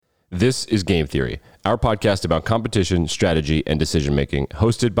This is Game Theory, our podcast about competition, strategy, and decision-making,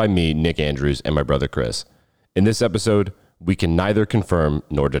 hosted by me, Nick Andrews, and my brother Chris. In this episode, we can neither confirm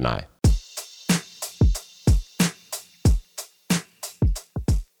nor deny.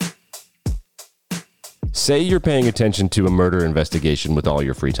 Say you're paying attention to a murder investigation with all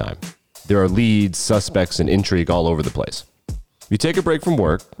your free time. There are leads, suspects, and intrigue all over the place. You take a break from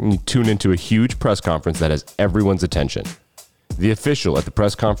work and you tune into a huge press conference that has everyone's attention. The official at the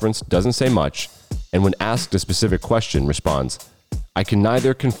press conference doesn't say much, and when asked a specific question, responds, "I can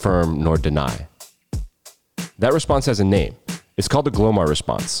neither confirm nor deny." That response has a name. It's called the Glomar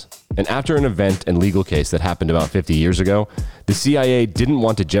response. And after an event and legal case that happened about 50 years ago, the CIA didn't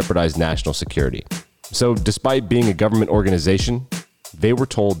want to jeopardize national security. So despite being a government organization, they were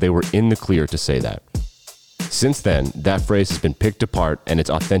told they were in the clear to say that. Since then, that phrase has been picked apart and its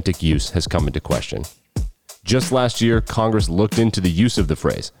authentic use has come into question. Just last year, Congress looked into the use of the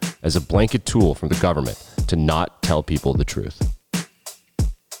phrase as a blanket tool from the government to not tell people the truth.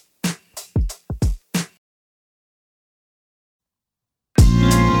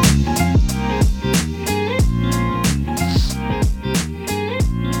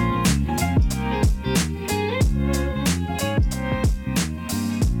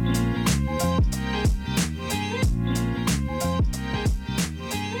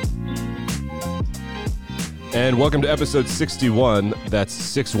 And welcome to episode 61, that's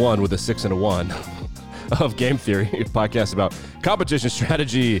 6-1 with a 6 and a 1, of Game Theory, a podcast about competition,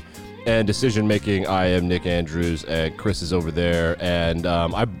 strategy, and decision-making. I am Nick Andrews, and Chris is over there. And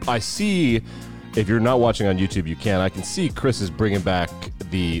I see, if you're not watching on YouTube, you can. I can see Chris is bringing back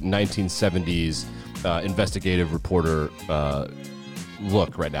the 1970s investigative reporter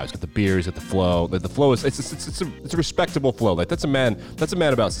look right now. He's got the beard, he's got the flow. The flow is it's a respectable flow. Like that's a man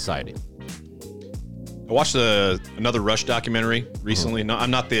about society. I watched another Rush documentary recently. No,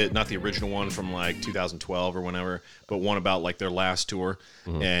 I'm not the original one from like 2012 or whenever, but one about like their last tour.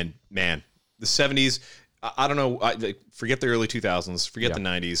 And man, the 70s. I don't know. Forget the early 2000s. Forget the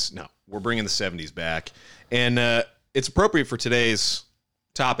 90s. No, we're bringing the 70s back, and it's appropriate for today's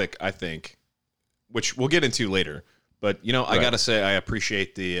topic, I think, which we'll get into later. But you know, I gotta say, I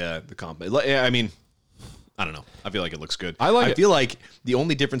appreciate the compliment. I mean, I don't know. I feel like it looks good. I feel like the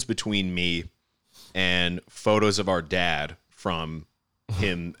only difference between me and photos of our dad from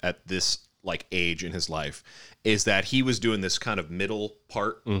him at this like age in his life is that he was doing this kind of middle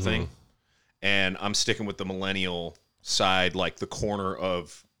part thing, and I'm sticking with the millennial side, like the corner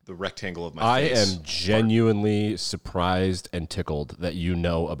of the rectangle of my face. I am genuinely surprised and tickled that you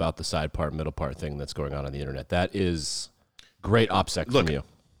know about the side part, middle part thing that's going on the internet. That is great OPSEC from you.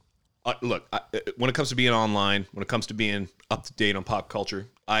 When it comes to being online, when it comes to being up to date on pop culture,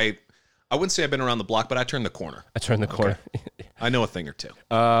 I wouldn't say I've been around the block, but I turned the corner. Okay. I know a thing or two.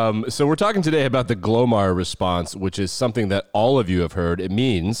 So we're talking today about the Glomar response, which is something that all of you have heard. It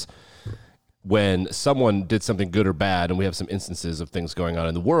means when someone did something good or bad, and we have some instances of things going on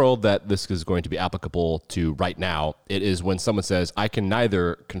in the world that this is going to be applicable to right now. It is when someone says, "I can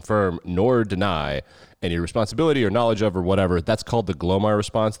neither confirm nor deny any responsibility or knowledge of or whatever." That's called the Glomar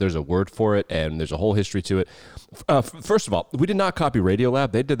response. There's a word for it, and there's a whole history to it. First of all, we did not copy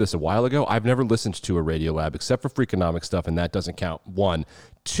Radiolab. They did this a while ago. I've never listened to a Radiolab except for Freakonomics stuff, and that doesn't count. 1.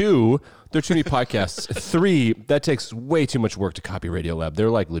 2, they're too many podcasts. 3, that takes way too much work to copy Radiolab. They're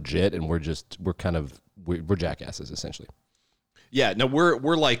like legit, and we're jackasses, essentially. Yeah, no,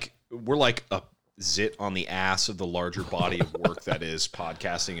 we're like a zit on the ass of the larger body of work that is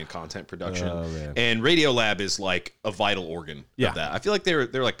podcasting and content production. And Radiolab is like a vital organ of that. I feel like they're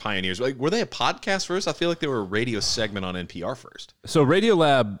like pioneers. Like, were they a podcast first? I feel like they were a radio segment on NPR first. So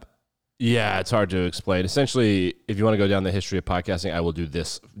Radiolab, it's hard to explain. Essentially, if you want to go down the history of podcasting, I will do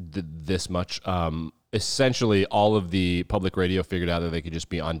this much. Essentially, all of the public radio figured out that they could just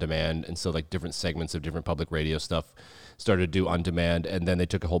be on demand, and so like different segments of different public radio stuff started to do on demand, and then they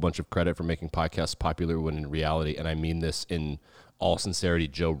took a whole bunch of credit for making podcasts popular when in reality, and I mean this in all sincerity,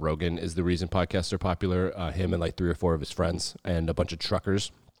 Joe Rogan is the reason podcasts are popular. Him and like 3 or 4 of his friends and a bunch of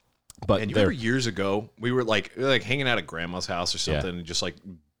truckers. But and you remember years ago, we were like hanging out at grandma's house or something, and just like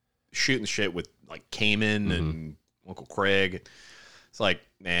shooting shit with like Cayman and Uncle Craig. It's like,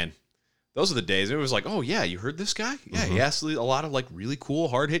 man, those are the days. It was like, oh yeah, you heard this guy? Yeah, he asked a lot of like really cool,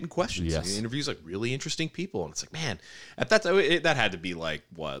 hard-hitting questions. Yes. He interviews like really interesting people, and it's like, man, at that time, that had to be like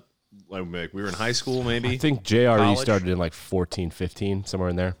what? Like we were in high school, maybe. I think JRE started in like 14, 15, somewhere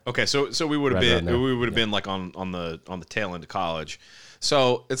in there. Okay, so we would have been like on the tail end of college.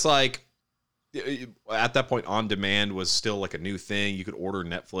 So it's like at that point, on demand was still like a new thing. You could order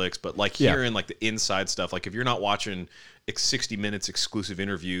Netflix, but like hearing like the inside stuff, like if you're not watching 60 Minutes exclusive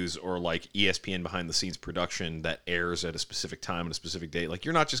interviews or like ESPN behind the scenes production that airs at a specific time and a specific date, like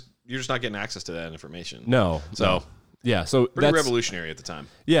you're just not getting access to that information. No. So yeah, so pretty revolutionary at the time.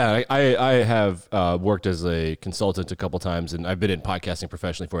 Yeah, I have worked as a consultant a couple times, and I've been in podcasting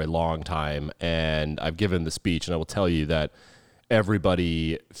professionally for a long time, and I've given the speech, and I will tell you that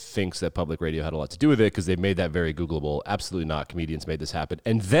everybody thinks that public radio had a lot to do with it because they've made that very Googleable. Absolutely not. Comedians made this happen.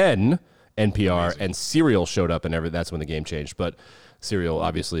 And then NPR and Serial showed up, and that's when the game changed. But Serial,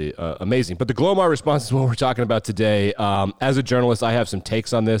 obviously, amazing. But the Glomar response is what we're talking about today. As a journalist, I have some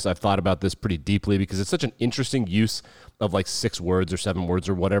takes on this. I've thought about this pretty deeply because it's such an interesting use of like 6 words or 7 words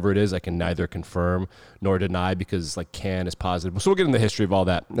or whatever it is. I can neither confirm nor deny because like can is positive. So we'll get into the history of all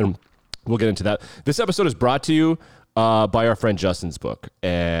that, and we'll get into that. This episode is brought to you by our friend Justin's book,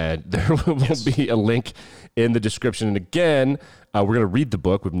 and there will be a link in the description. And again, we're going to read the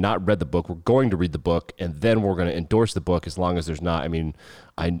book. We've not read the book. We're going to read the book, and then we're going to endorse the book as long as there's not. I mean,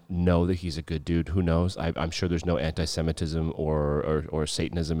 I know that he's a good dude. Who knows? I'm sure there's no anti-Semitism or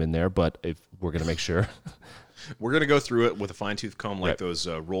Satanism in there, but if we're going to make sure. We're going to go through it with a fine-tooth comb like those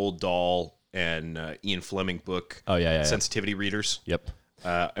Roald Dahl and Ian Fleming book sensitivity readers. Yep.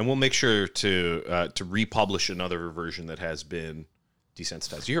 And we'll make sure to republish another version that has been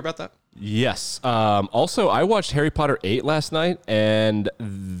desensitized. Did you hear about that? Yes. Also, I watched Harry Potter 8 last night, and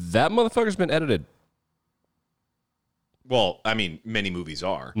that motherfucker's been edited. Well, I mean, many movies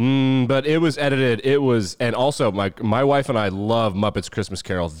are. But it was edited. And also, my wife and I love Muppets Christmas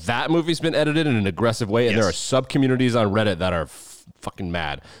Carol. That movie's been edited in an aggressive way, and there are sub-communities on Reddit that are fucking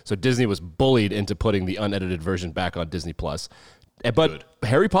mad. So Disney was bullied into putting the unedited version back on Disney+. But good.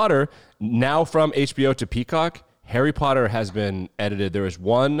 Harry Potter, now from HBO to Peacock, Harry Potter has been edited. There is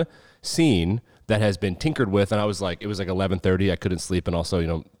one scene that has been tinkered with, and I was like, it was like 11:30. I couldn't sleep, and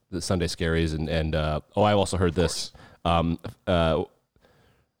also, the Sunday Scaries, and I also heard this. Half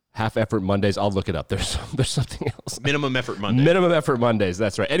Effort Mondays. I'll look it up. There's something else. Minimum Effort Mondays. Minimum Effort Mondays.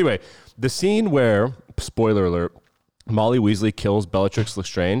 That's right. Anyway, the scene where, spoiler alert, Molly Weasley kills Bellatrix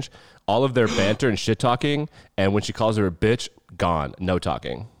Lestrange, all of their banter and shit talking, and when she calls her a bitch, gone. No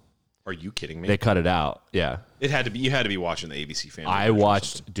talking. Are you kidding me? They cut it out. Yeah. You had to be watching the ABC Family. I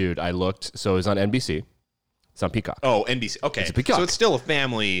watched, dude, I looked. So it was on NBC. It's on Peacock. Oh, NBC. Okay. It's Peacock. So it's still a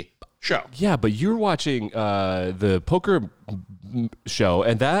family show. Yeah, but you're watching the poker show,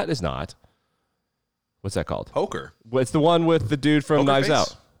 and that is not. What's that called? Poker. It's the one with the dude from Knives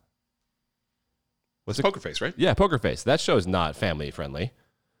Out. What's it? Poker Face, right? Yeah, Poker Face. That show is not family friendly.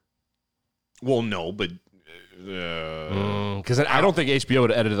 Well, no, but because I don't think HBO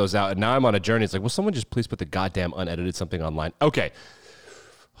would have edited those out. And now I'm on a journey. It's like, will someone just please put the goddamn unedited something online? Okay.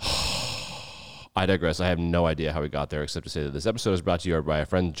 I digress. I have no idea how we got there, except to say that this episode is brought to you by a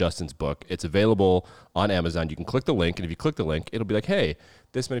friend Justin's book. It's available on Amazon. You can click the link, and if you click the link, it'll be like, hey,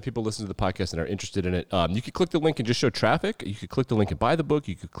 this many people listen to the podcast and are interested in it. You could click the link and just show traffic. You could click the link and buy the book.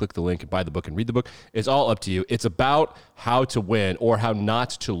 You could click the link and buy the book and read the book. It's all up to you. It's about how to win or how not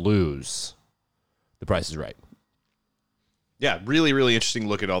to lose. The Price is Right. Yeah, really, really interesting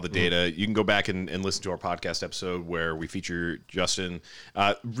look at all the data. You can go back and listen to our podcast episode where we feature Justin.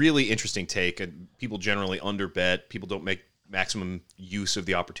 Really interesting take. And people generally underbet. People don't make maximum use of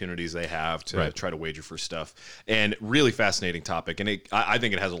the opportunities they have to try to wager for stuff. And really fascinating topic. And I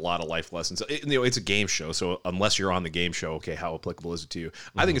think it has a lot of life lessons. It's a game show, so unless you're on the game show, okay, how applicable is it to you?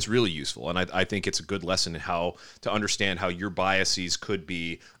 I think it's really useful, and I think it's a good lesson in how to understand how your biases could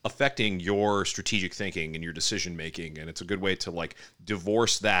be affecting your strategic thinking and your decision making. And it's a good way to like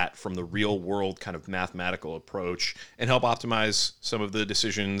divorce that from the real world kind of mathematical approach and help optimize some of the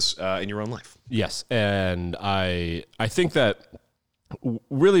decisions in your own life. Yes, and I think that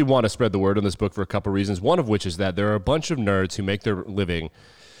really want to spread the word on this book for a couple reasons. One of which is that there are a bunch of nerds who make their living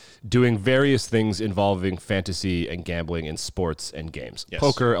doing various things involving fantasy and gambling in sports and games. Yes.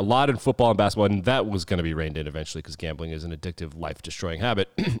 Poker, a lot in football and basketball, and that was going to be reined in eventually because gambling is an addictive, life-destroying habit.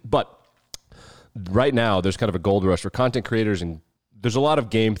 But right now, there's kind of a gold rush for content creators, and there's a lot of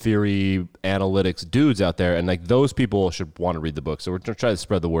game theory, analytics dudes out there, and like those people should want to read the book. So we're going to try to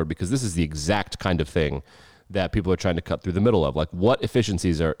spread the word because this is the exact kind of thing that people are trying to cut through the middle of. Like what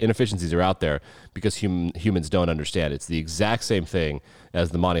inefficiencies are out there because humans don't understand. It's the exact same thing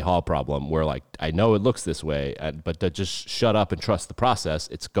as the Monty Hall problem where like, I know it looks this way, but to just shut up and trust the process.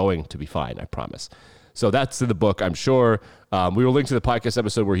 It's going to be fine, I promise. So that's in the book, I'm sure. We will link to the podcast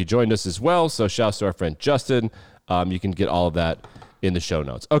episode where he joined us as well. So shouts to our friend Justin. You can get all of that in the show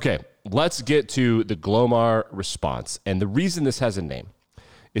notes. Okay, let's get to the Glomar response. And the reason this has a name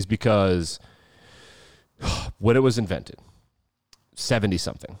is because When it was invented, 70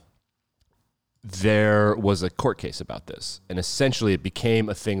 something, there was a court case about this. And essentially it became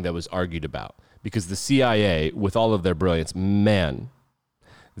a thing that was argued about because the CIA, with all of their brilliance, man,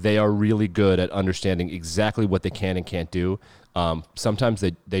 they are really good at understanding exactly what they can and can't do. Sometimes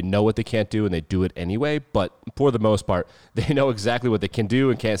they know what they can't do and they do it anyway, but for the most part, they know exactly what they can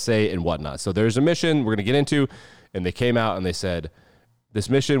do and can't say and whatnot. So there's a mission we're going to get into, and they came out and they said, this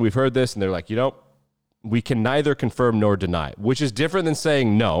mission, we've heard this, and they're like, we can neither confirm nor deny, which is different than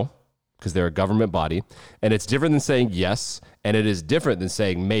saying no, because they're a government body, and it's different than saying yes, and it is different than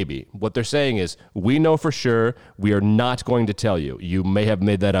saying maybe. What they're saying is, we know for sure, we are not going to tell you. You may have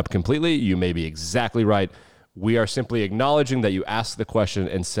made that up completely, you may be exactly right. We are simply acknowledging that you asked the question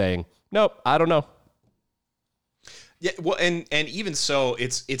and saying, nope, I don't know. Yeah, well, and even so,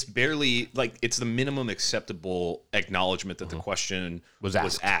 it's barely like it's the minimum acceptable acknowledgement that the question was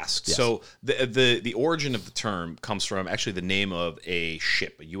asked. Yes. So the origin of the term comes from actually the name of a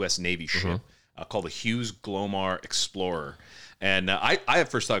ship, a U.S. Navy ship called the Hughes Glomar Explorer. And I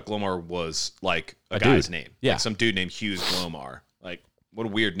at first thought Glomar was like a guy's name, like some dude named Hughes Glomar. Like, what a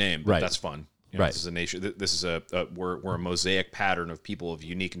weird name, but that's fun. Right. This is a nation. This is we're a mosaic pattern of people of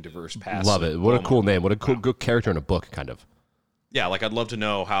unique and diverse pasts. Love it. What a cool name. What a cool good character in a book, kind of. Yeah, like I'd love to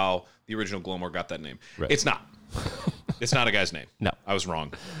know how the original Glomar got that name. Right. It's not. It's not a guy's name. No, I was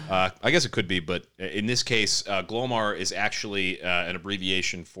wrong. I guess it could be, but in this case, Glomar is actually an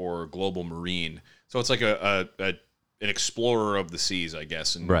abbreviation for Global Marine. So it's like an explorer of the seas, I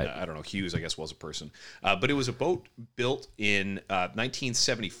guess. And I don't know, Hughes, I guess, was a person. But it was a boat built in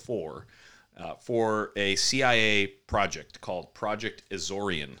 1974 for a CIA project called Project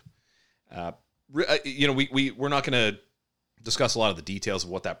Azorian. We're not going to discuss a lot of the details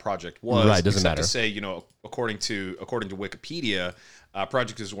of what that project was. Right, doesn't matter. To say, according to Wikipedia,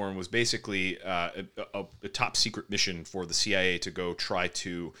 Project Azorian was basically a top secret mission for the CIA to go try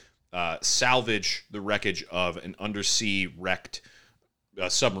to salvage the wreckage of an undersea wrecked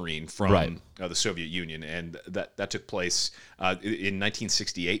submarine from the Soviet Union, and that took place in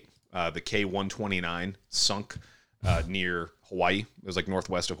 1968. The K-129 sunk near Hawaii. It was like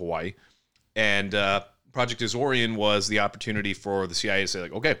northwest of Hawaii. And Project Azorian was the opportunity for the CIA to say,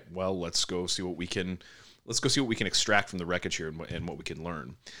 like, okay, well, let's go see what we can extract from the wreckage here and what we can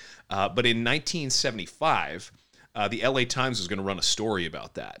learn. But in 1975, the LA Times was going to run a story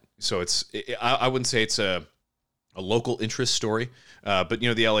about that. So I wouldn't say it's a local interest story, but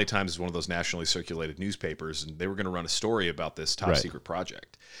the LA Times is one of those nationally circulated newspapers, and they were going to run a story about this top secret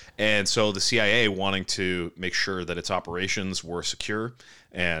project. And so the CIA, wanting to make sure that its operations were secure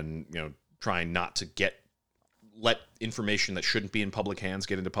and trying not to let information that shouldn't be in public hands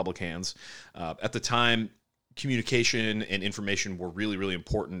get into public hands. At the time, communication and information were really, really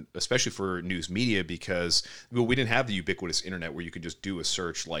important, especially for news media, because we didn't have the ubiquitous internet where you could just do a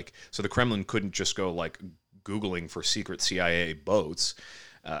search. So the Kremlin couldn't just go Googling for secret CIA boats.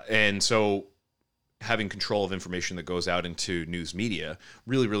 And so having control of information that goes out into news media,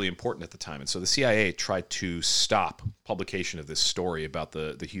 really, really important at the time. And so the CIA tried to stop publication of this story about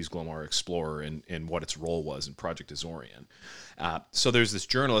the Hughes Glomar Explorer and what its role was in Project Azorian. So there's this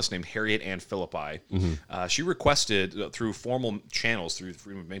journalist named Harriet Ann Philippi. She requested through formal channels, through the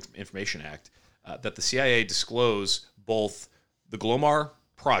Freedom of Information Act, that the CIA disclose both the Glomar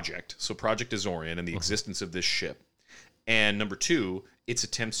project, so Project Azorian, and the existence of this ship, and number two, its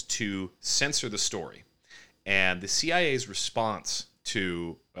attempts to censor the story. And the CIA's response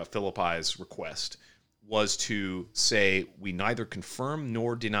to Philippi's request was to say, we neither confirm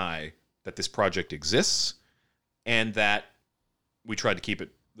nor deny that this project exists, and that we tried to keep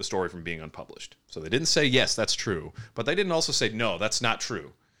the story from being unpublished. So they didn't say, yes, that's true, but they didn't also say, no, that's not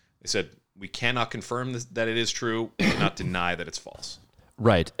true. They said, we cannot confirm that it is true, we cannot deny that it's false.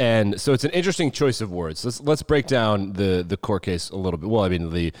 Right, and so it's an interesting choice of words. Let's break down the court case a little bit. Well, I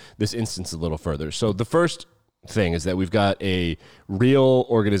mean, this instance a little further. So the first thing is that we've got a real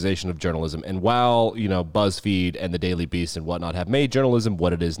organization of journalism, and while BuzzFeed and the Daily Beast and whatnot have made journalism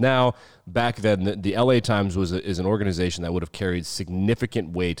what it is now, back then the LA Times is an organization that would have carried significant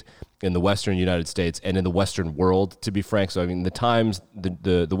weight in the Western United States and in the Western world, to be frank. So I mean, the Times,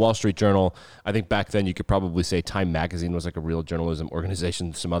 the Wall Street Journal, I think back then you could probably say Time Magazine was like a real journalism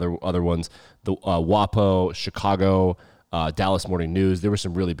organization. Some other ones, the WAPO, Chicago, Dallas Morning News. There were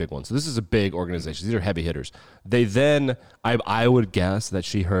some really big ones. So this is a big organization. These are heavy hitters. They then, I would guess that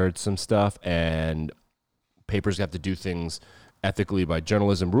she heard some stuff, and papers have to do things ethically by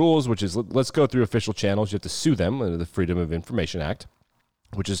journalism rules, which is, let's go through official channels. You have to sue them under the Freedom of Information Act.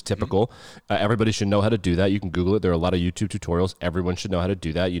 which is typical. Everybody should know how to do that. You can Google it. There are a lot of YouTube tutorials. Everyone should know how to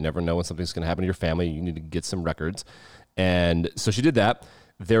do that. You never know when something's going to happen to your family. You need to get some records. And so she did that.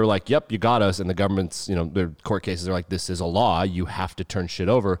 They were like, yep, you got us. And the government's, their court cases are like, this is a law. You have to turn shit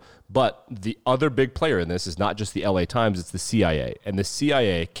over. But the other big player in this is not just the LA Times, it's the CIA. And the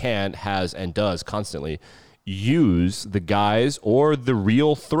CIA has, and does constantly use the guise or the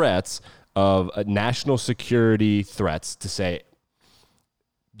real threats of national security threats to say,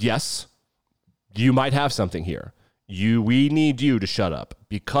 yes, you might have something here. We need you to shut up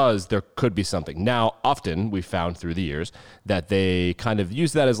because there could be something. Now, often we found through the years that they kind of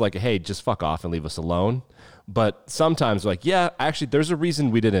use that as like, hey, just fuck off and leave us alone. But sometimes like, yeah, actually, there's a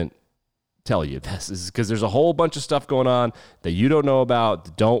reason we didn't tell you this, is because there's a whole bunch of stuff going on that you don't know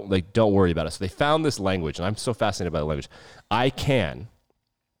about. Don't worry about it. So they found this language, and I'm so fascinated by the language. I can,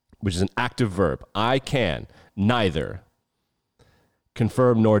 which is an active verb. I can neither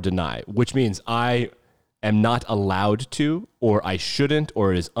confirm nor deny, which means I am not allowed to, or I shouldn't,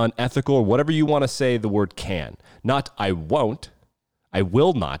 or it is unethical, or whatever you want to say the word can. Not I won't, I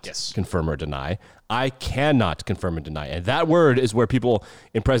will not confirm or deny. I cannot confirm and deny. And that word is where people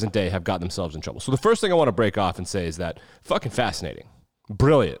in present day have gotten themselves in trouble. So the first thing I want to break off and say is that fucking fascinating.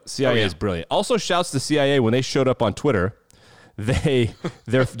 Brilliant. CIA is brilliant. Also shouts to the CIA when they showed up on Twitter. Did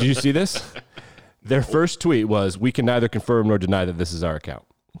you see this? Their first tweet was, we can neither confirm nor deny that this is our account.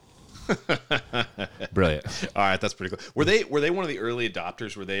 Brilliant. All right, that's pretty cool. Were they one of the early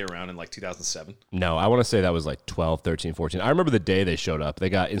adopters? Were they around in like 2007? No, I want to say that was like 12, 13, 14. I remember the day they showed up. They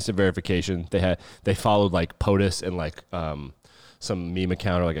got instant verification. They followed like POTUS and like some meme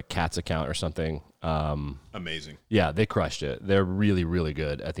account or like a Cats account or something. Amazing. Yeah, they crushed it. They're really, really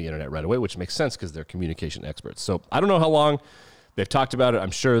good at the internet right away, which makes sense because they're communication experts. So I don't know how long they've talked about it.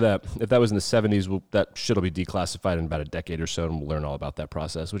 I'm sure that if that was in the 70s, that shit will be declassified in about a decade or so, and we'll learn all about that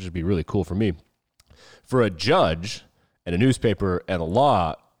process, which would be really cool for me. For a judge and a newspaper and a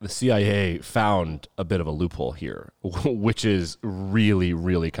law, the CIA found a bit of a loophole here, which is really,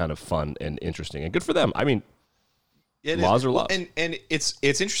 really kind of fun and interesting, and good for them. I mean, laws are laws. And it's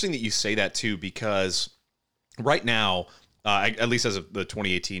interesting that you say that too, because right now, at least as of the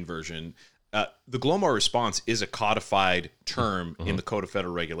 2018 version, the Glomar response is a codified term in the Code of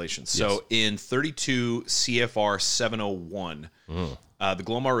Federal Regulations. So in 32 CFR 701, the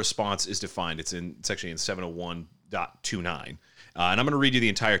Glomar response is defined. It's actually in 701.29. And I'm going to read you the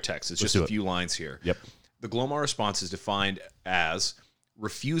entire text. It's just a few lines here. Yep. The Glomar response is defined as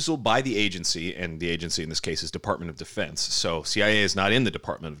refusal by the agency, and the agency in this case is Department of Defense. So CIA is not in the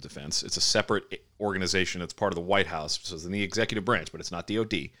Department of Defense. It's a separate organization. It's part of the White House. So it's in the executive branch, but it's not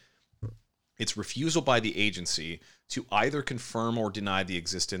DOD. It's refusal by the agency to either confirm or deny the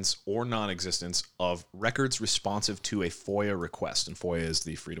existence or non-existence of records responsive to a FOIA request. And FOIA is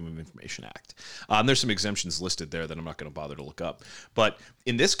the Freedom of Information Act. There's some exemptions listed there that I'm not going to bother to look up. But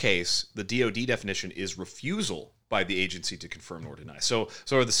in this case, the DOD definition is refusal by the agency to confirm nor deny. So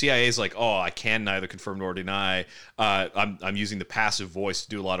the CIA is like, oh, I can neither confirm nor deny. I'm using the passive voice to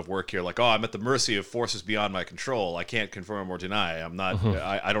do a lot of work here. Like, oh, I'm at the mercy of forces beyond my control. I can't confirm or deny. I'm not.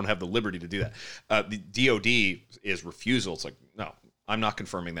 I don't have the liberty to do that. The DOD is refusal. It's like, no, I'm not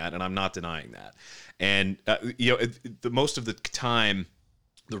confirming that, and I'm not denying that. And most of the time,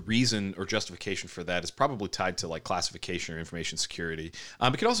 the reason or justification for that is probably tied to like classification or information security.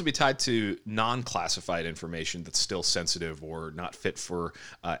 It can also be tied to non-classified information that's still sensitive or not fit for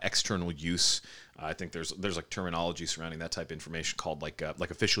external use. I think there's like terminology surrounding that type of information called like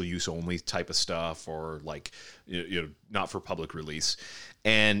official use only type of stuff, or like not for public release.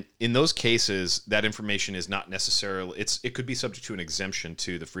 And in those cases, that information is not necessarily it could be subject to an exemption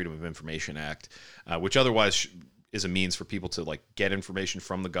to the Freedom of Information Act, which otherwise is a means for people to like get information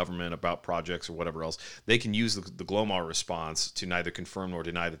from the government about projects or whatever else. They can use the Glomar response to neither confirm nor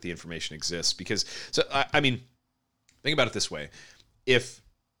deny that the information exists. Because, I mean, think about it this way. If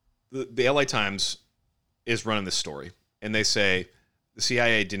the LA Times is running this story and they say the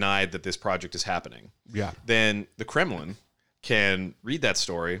CIA denied that this project is happening, then the Kremlin can read that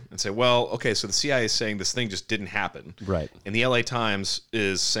story and say, well, okay, so the CIA is saying this thing just didn't happen. Right. And the LA Times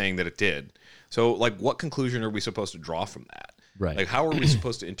is saying that it did. So, like, what conclusion are we supposed to draw from that? Right. Like, how are we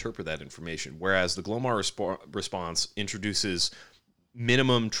supposed to interpret that information? Whereas the Glomar response introduces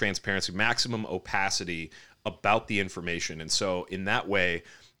minimum transparency, maximum opacity about the information. And so, in that way,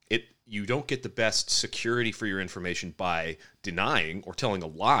 you don't get the best security for your information by denying or telling a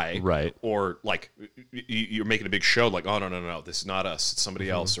lie. Right. Or, like, you're making a big show, like, oh, no, this is not us, it's somebody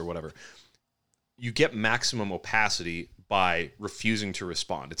else or whatever. You get maximum opacity by refusing to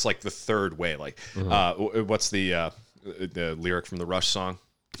respond. It's like the third way. Like, what's the the lyric from the Rush song.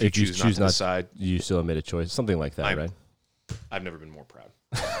 If you choose not to decide, you still have made a choice. Something like that, right? I've never been more proud.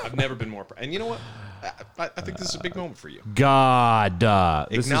 I've never been more proud. And you know what? I think this is a big moment for you. God,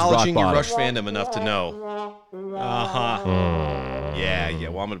 this acknowledging is your rock Rush fandom enough to know. Yeah.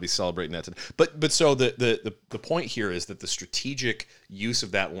 Well, I'm going to be celebrating that today. But so the point here is that the strategic use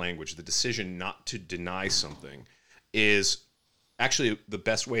of that language, the decision not to deny something, is actually the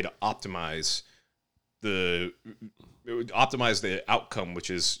best way to optimize the outcome, which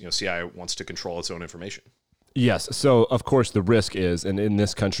is, CIA wants to control its own information. Yes. So, of course, the risk is, and in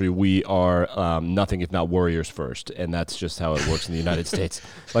this country, we are nothing if not warriors first. And that's just how it works in the United States.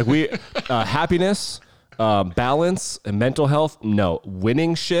 Like happiness, balance, and mental health, no.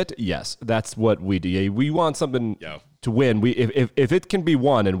 Winning shit, yes. That's what we do. We want something to win. If it can be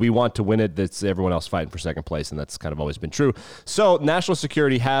won and we want to win it, that's everyone else fighting for second place. And that's kind of always been true. So national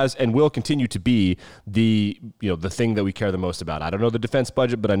security has and will continue to be the thing that we care the most about. I don't know the defense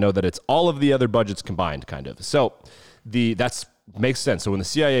budget, but I know that it's all of the other budgets combined, kind of. So that's makes sense. So when the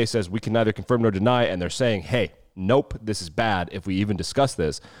CIA says we can neither confirm nor deny, and they're saying, hey, nope, this is bad if we even discuss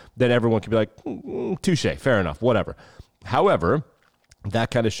this, then everyone can be like, touche, fair enough, whatever. However,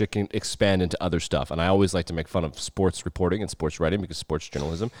 that kind of shit can expand into other stuff. And I always like to make fun of sports reporting and sports writing because sports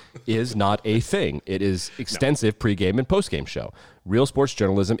journalism is not a thing. It is extensive pregame and postgame show. Real sports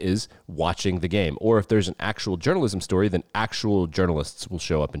journalism is watching the game. Or if there's an actual journalism story, then actual journalists will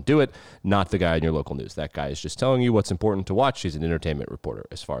show up and do it, not the guy in your local news. That guy is just telling you what's important to watch. He's an entertainment reporter,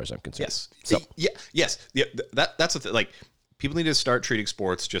 as far as I'm concerned. Yes. So. Yes. That's the thing. Like, people need to start treating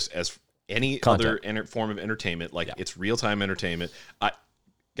sports just as any content. Other form of entertainment. Like, it's real-time entertainment.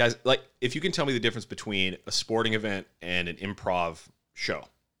 Guys, like, if you can tell me the difference between a sporting event and an improv show,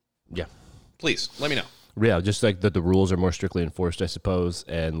 please let me know. Yeah, just like that the rules are more strictly enforced, I suppose,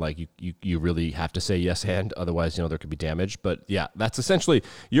 and like you really have to say yes and, otherwise, there could be damage. But yeah, that's essentially,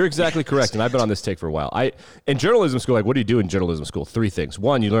 you're exactly correct, and I've been on this take for a while. In journalism school, like, what do you do in journalism school? 3 things.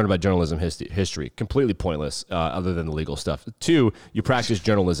 1, you learn about journalism history, completely pointless, other than the legal stuff. 2, you practice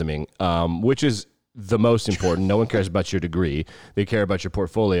journalisming, which is the most important. No one cares about your degree. They care about your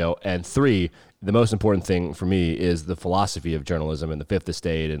portfolio. And 3, the most important thing for me is the philosophy of journalism and the Fifth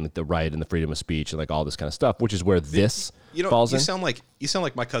Estate and the right and the freedom of speech and like all this kind of stuff, which is where this falls in. You sound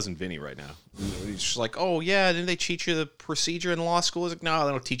like my cousin Vinny right now. He's just like, oh yeah, didn't they teach you the procedure in law school? He's like, no,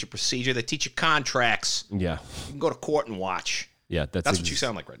 they don't teach you procedure. They teach you contracts. Yeah, you can go to court and watch. Yeah, that's what you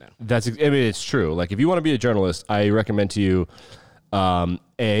sound like right now. It's true. Like, if you want to be a journalist, I recommend to you,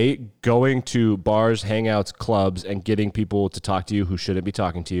 A, going to bars, hangouts, clubs, and getting people to talk to you who shouldn't be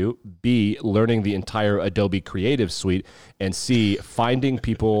talking to you. B, learning the entire Adobe Creative Suite. And C, finding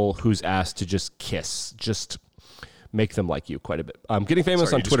people who's asked to just kiss. Just make them like you quite a bit. Getting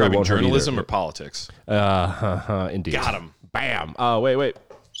famous on Twitter won't hurt either. Journalism or politics? Indeed. Got him. Bam. Wait.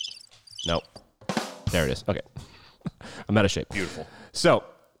 Nope. There it is. Okay. I'm out of shape. Beautiful. So,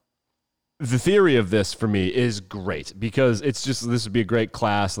 the theory of this for me is great because it's just, this would be a great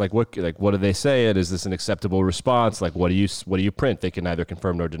class. Like what do they say? Is this an acceptable response? Like, what do you print? They can neither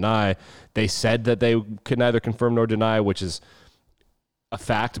confirm nor deny. They said that they could neither confirm nor deny, which is a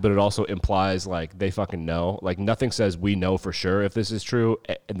fact, but it also implies like they fucking know. Like, nothing says we know for sure if this is true.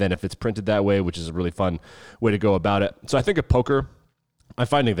 And then if it's printed that way, which is a really fun way to go about it. So I think of poker. I'm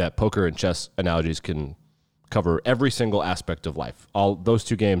finding that poker and chess analogies can cover every single aspect of life. All those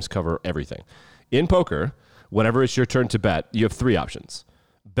 2 games cover everything. In poker, whenever it's your turn to bet, you have 3 options.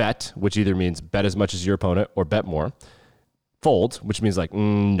 Bet, which either means bet as much as your opponent or bet more. Fold, which means like,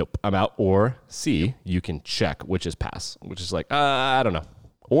 nope, I'm out. Or C, you can check, which is pass, which is like, I don't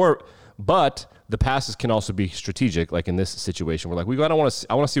know. But the passes can also be strategic, like in this situation. We're like, I want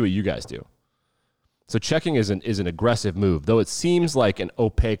to see what you guys do. So checking is an aggressive move, though it seems like an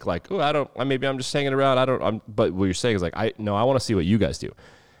opaque, like, maybe I'm just hanging around. But what you're saying is like, I want to see what you guys do.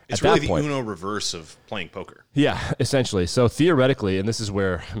 It's really the Uno reverse of playing poker. Yeah, essentially. So theoretically, and this is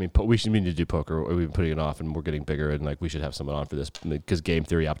where, we should need to do poker. We've been putting it off, and we're getting bigger, and like we should have someone on for this because game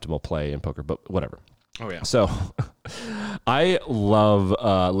theory, optimal play in poker, but whatever. Oh, yeah. So I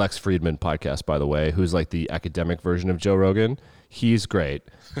love Lex Friedman podcast, by the way, who's like the academic version of Joe Rogan. He's great.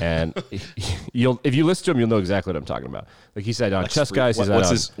 And if you listen to him, you'll know exactly what I'm talking about. Like he said on Chess Guys.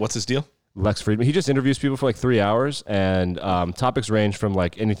 What's his deal? Lex Friedman. He just interviews people for like 3 hours, and topics range from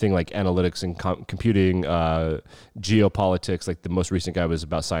like anything like analytics and computing, geopolitics. Like the most recent guy was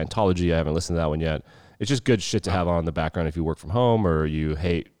about Scientology. I haven't listened to that one yet. It's just good shit to have on in the background if you work from home or you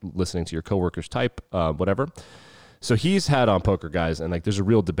hate listening to your coworkers type, whatever. So he's had on Poker Guys, and like there's a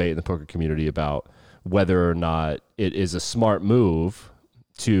real debate in the poker community about whether or not it is a smart move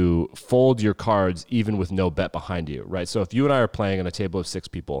to fold your cards even with no bet behind you, right? So if you and I are playing on a table of 6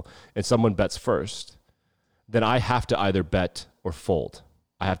 people and someone bets first, then I have to either bet or fold.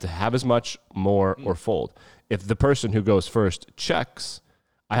 I have to have as much, more, or fold. If the person who goes first checks,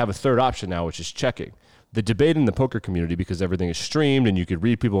 I have a third option now, which is checking. The debate in the poker community, because everything is streamed and you could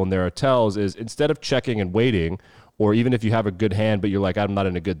read people in their tells, is instead of checking and waiting, or even if you have a good hand but you're like, I'm not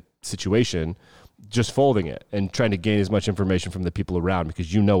in a good situation, just folding it and trying to gain as much information from the people around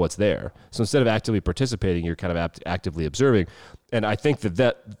because you know what's there. So instead of actively participating, you're kind of actively observing. And I think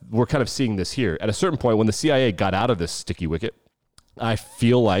that we're kind of seeing this here. At a certain point, when the CIA got out of this sticky wicket, I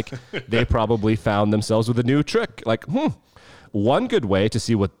feel like they probably found themselves with a new trick. Like, one good way to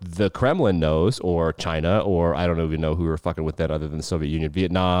see what the Kremlin knows, or China, or I don't even know who we're fucking with then other than the Soviet Union,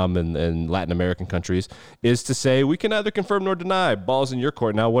 Vietnam and Latin American countries, is to say, we can neither confirm nor deny. Ball's in your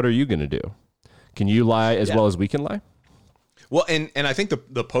court now. What are you going to do? Can you lie as well as we can lie? Well, and I think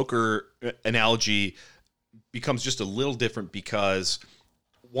the poker analogy becomes just a little different because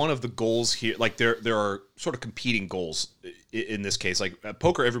one of the goals here, like there are sort of competing goals in this case. Like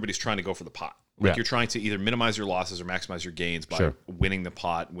poker, everybody's trying to go for the pot. Like you're trying to either minimize your losses or maximize your gains by winning the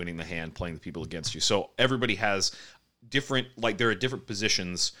pot, winning the hand, playing the people against you. So everybody has different, like there are different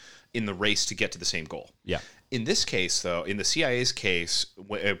positions in the race to get to the same goal. Yeah. In this case, though, in the CIA's case,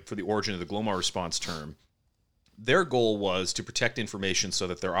 for the origin of the Glomar response term, their goal was to protect information so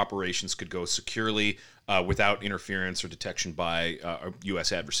that their operations could go securely without interference or detection by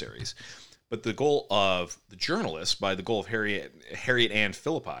U.S. adversaries. But the goal of the journalists, by the goal of Harriet Ann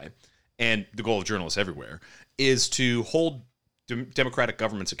Philippi, and the goal of journalists everywhere, is to hold democratic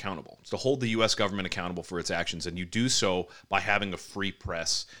governments accountable. It's to hold the U.S. government accountable for its actions, and you do so by having a free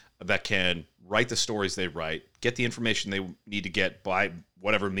press that can write the stories they write, get the information they need to get by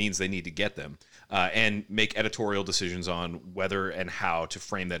whatever means they need to get them, and make editorial decisions on whether and how to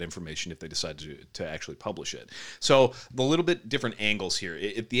frame that information if they decide to actually publish it. So the little bit different angles here.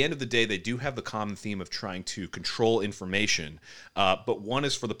 At the end of the day, they do have the common theme of trying to control information, but one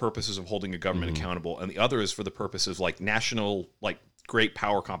is for the purposes of holding a government accountable, and the other is for the purpose of like national, like great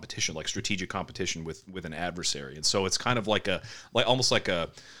power competition, like strategic competition with an adversary. And so it's kind of like almost like a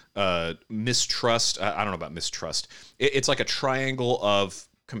mistrust. I don't know about mistrust. It's like a triangle of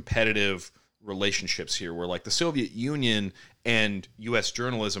competitive relationships here, where like the Soviet Union and U.S.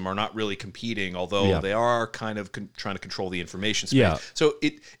 journalism are not really competing, although they are kind of trying to control the information space. Yeah. So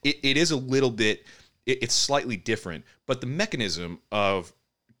it is a little bit, it's slightly different, but the mechanism of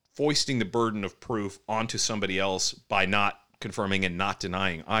foisting the burden of proof onto somebody else by not confirming and not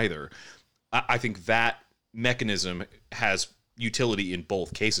denying either, I think that mechanism has utility in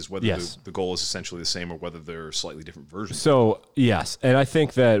both cases, whether the goal is essentially the same or whether they're slightly different versions. So yes, and I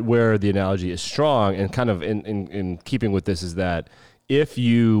think that where the analogy is strong and kind of in keeping with this is that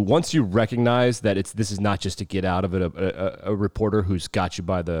once you recognize that this is not just to get out of it a reporter who's got you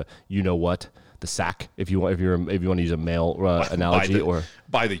by the the sack, if you want to use a male analogy,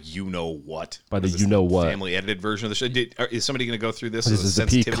 by the family edited version of the show. Is somebody going to go through this? This is the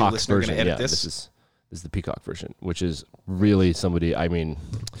Peacock version. This is the Peacock version, which is really somebody. I mean,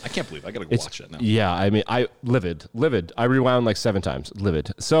 I can't believe I got to watch it now. Yeah, I mean, livid. I rewound like 7 times.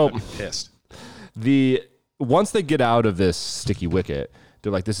 Livid. So I'm pissed. Once they get out of this sticky wicket,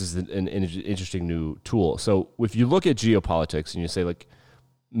 they're like, this is an interesting new tool. So if you look at geopolitics and you say, like,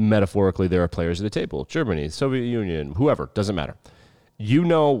 metaphorically, there are players at the table: Germany, Soviet Union, whoever, doesn't matter. You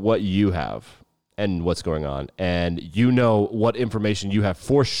know what you have and what's going on, and you know what information you have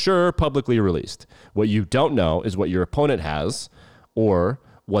for sure publicly released. What you don't know is what your opponent has, or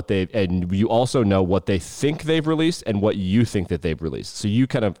and you also know what they think they've released and what you think that they've released. So you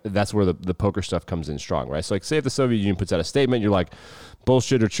that's where the poker stuff comes in strong, right? So like, say if the Soviet Union puts out a statement, you're like,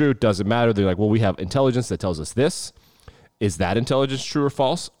 bullshit or true, doesn't matter. They're like, well, we have intelligence that tells us this. Is that intelligence true or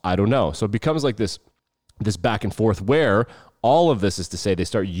false? I don't know. So it becomes like this back and forth where all of this is to say they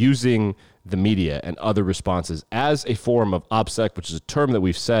start using the media and other responses as a form of OPSEC, which is a term that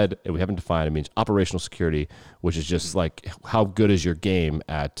we've said and we haven't defined. It means operational security, which is just like how good is your game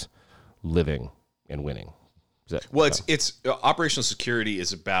at living and winning. It's operational security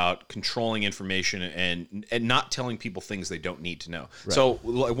is about controlling information and not telling people things they don't need to know. Right. So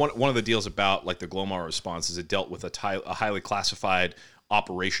one of the deals about like the Glomar response is it dealt with a highly classified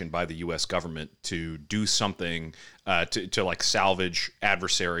operation by the U.S. government to do something to like salvage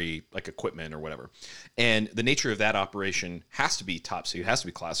adversary like equipment or whatever. And the nature of that operation has to be top secret, has to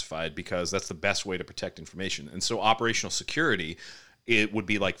be classified because that's the best way to protect information. And so operational security it would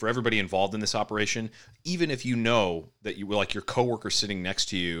be like for everybody involved in this operation, even if you know that you were like your coworker sitting next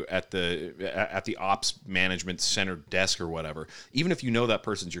to you at the ops management center desk or whatever, even if you know that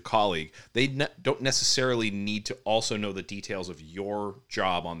person's your colleague, they don't necessarily need to also know the details of your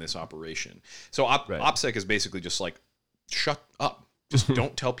job on this operation. So OPSEC is basically just like, shut up. Just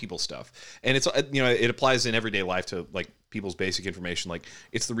don't tell people stuff. And it's, it applies in everyday life to like people's basic information. Like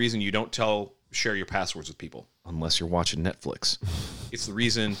it's the reason you don't share your passwords with people unless you're watching Netflix. It's the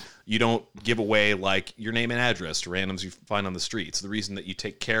reason you don't give away like your name and address to randoms you find on the street. It's the reason that you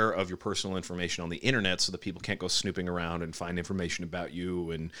take care of your personal information on the internet so that people can't go snooping around and find information about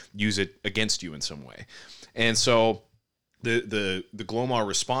you and use it against you in some way. And so the Glomar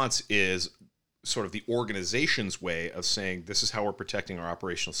response is sort of the organization's way of saying, this is how we're protecting our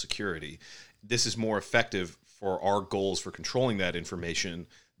operational security. This is more effective for our goals for controlling that information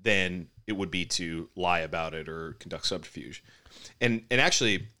than it would be to lie about it or conduct subterfuge. And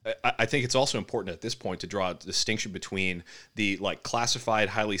actually, I think it's also important at this point to draw a distinction between the like classified,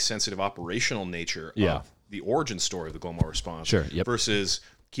 highly sensitive operational nature of the origin story of the Glomar response versus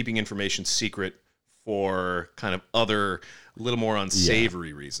keeping information secret for kind of other, little more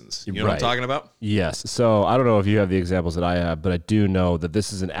unsavory reasons. You know what I'm talking about? Yes. So I don't know if you have the examples that I have, but I do know that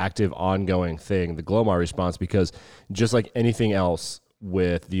this is an active, ongoing thing, the Glomar response, because just like anything else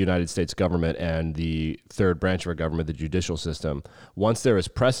with the United States government and the third branch of our government, the judicial system, once there is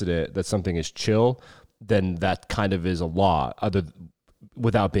precedent that something is chill, then that kind of is a law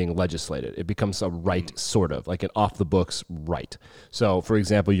without being legislated. It becomes a right, sort of, like an off-the-books right. So, for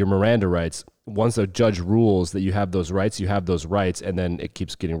example, your Miranda rights, once a judge rules that you have those rights, and then it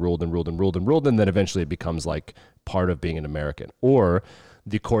keeps getting ruled, and then eventually it becomes like part of being an American. Or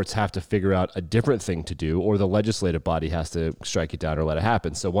the courts have to figure out a different thing to do, or the legislative body has to strike it down or let it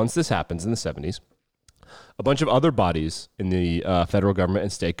happen. So once this happens in the 70s, a bunch of other bodies in the federal government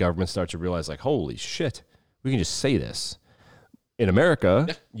and state government start to realize, like, holy shit, we can just say this. In America,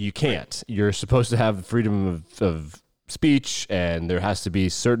 you can't. You're supposed to have freedom of speech, and there has to be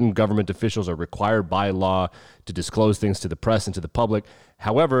certain government officials are required by law to disclose things to the press and to the public.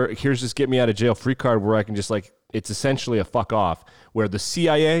 However, here's this get me out of jail free card where I can just like, it's essentially a fuck off, where the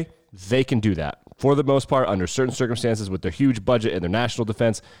CIA, they can do that for the most part under certain circumstances with their huge budget and their national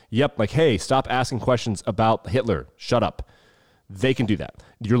defense. Yep, like, hey, stop asking questions about Hitler. Shut up. They can do that.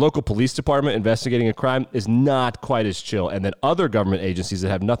 Your local police department investigating a crime is not quite as chill. And then other government agencies that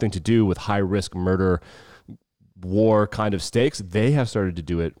have nothing to do with high-risk murder, war kind of stakes, they have started to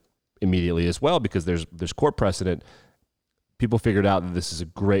do it immediately as well because there's court precedent. People figured out that this is a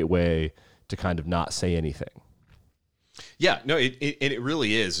great way to kind of not say anything. Yeah, no, it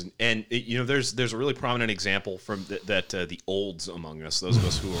really is, and there's a really prominent example from the olds among us, those of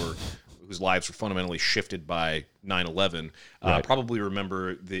us whose lives were fundamentally shifted by 9/11. Probably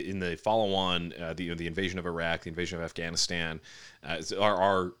remember in the follow-on, the invasion of Iraq, the invasion of Afghanistan,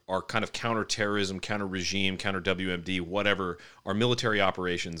 our kind of counterterrorism, counter-regime, counter-WMD, whatever, our military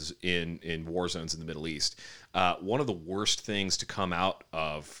operations in war zones in the Middle East. One of the worst things to come out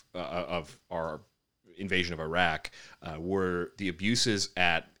of our invasion of Iraq were the abuses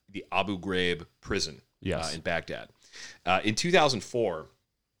at the Abu Ghraib prison in Baghdad. In 2004,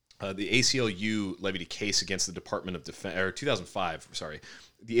 the ACLU levied a case against the Department of Defense, or 2005, sorry.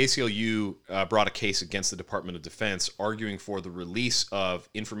 The ACLU brought a case against the Department of Defense arguing for the release of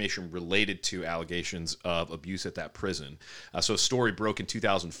information related to allegations of abuse at that prison. So a story broke in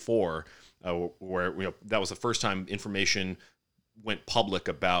 2004 where that was the first time information went public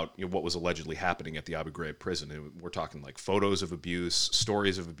about what was allegedly happening at the Abu Ghraib prison. And we're talking like photos of abuse,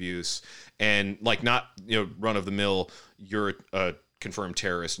 stories of abuse, and like not run of the mill. You're a confirmed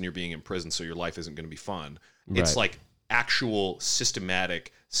terrorist and you're being imprisoned, so your life isn't going to be fun. Right. It's like actual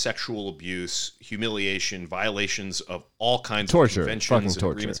systematic sexual abuse, humiliation, violations of all kinds of conventions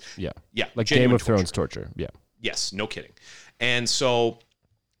and agreements. Yeah, like Game of Thrones torture. Yeah. Yes, no kidding. And so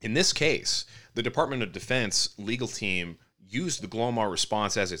in this case, the Department of Defense legal team used the Glomar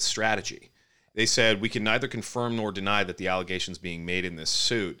response as its strategy. They said, we can neither confirm nor deny that the allegations being made in this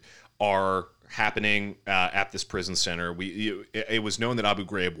suit are happening at this prison center. It was known that Abu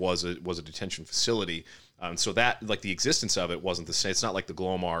Ghraib was a detention facility, so that like the existence of it wasn't the same. It's not like the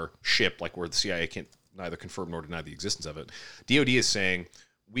Glomar ship, like where the CIA can't neither confirm nor deny the existence of it. DoD is saying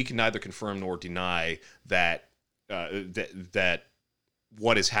we can neither confirm nor deny that that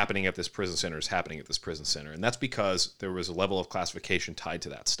what is happening at this prison center is happening at this prison center, and that's because there was a level of classification tied to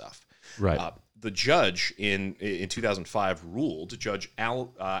that stuff. Right. The judge in 2005 ruled, Judge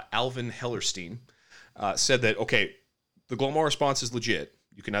Alvin Hellerstein, said that, okay, the Glomar response is legit.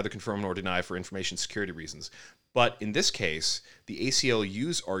 You can neither confirm nor deny for information security reasons. But in this case, the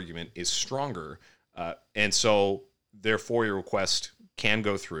ACLU's argument is stronger, and so their FOIA request can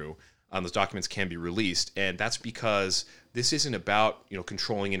go through. Those documents can be released, and that's because this isn't about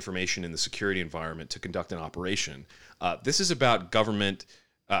controlling information in the security environment to conduct an operation. This is about government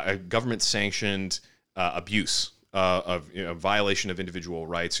sanctioned abuse of violation of individual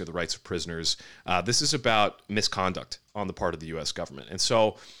rights or the rights of prisoners. This is about misconduct on the part of the U.S. government, and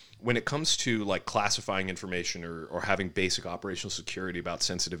so when it comes to like classifying information or having basic operational security about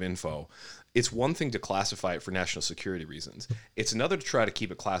sensitive info, it's one thing to classify it for national security reasons. It's another to try to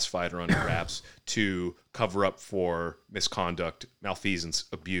keep it classified or under wraps to cover up for misconduct, malfeasance,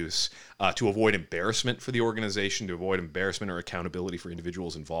 abuse, to avoid embarrassment for the organization, to avoid embarrassment or accountability for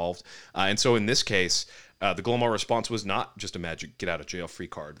individuals involved. And so in this case, the Glomar response was not just a magic get-out-of-jail-free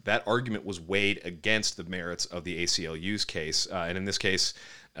card. That argument was weighed against the merits of the ACLU's case. And in this case,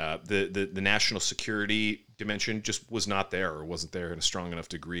 the national security dimension just was not there, or wasn't there in a strong enough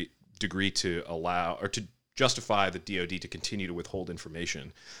degree to allow or to justify the DoD to continue to withhold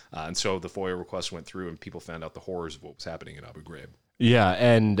information. And so the FOIA request went through and people found out the horrors of what was happening in Abu Ghraib. Yeah,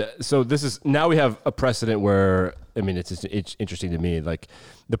 and so now we have a precedent where, I mean, it's interesting to me. Like,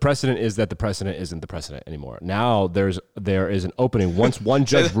 the precedent is that the precedent isn't the precedent anymore. Now there is an opening once one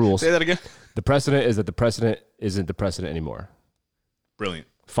judge rules. Say that again. The precedent is that the precedent isn't the precedent anymore. Brilliant.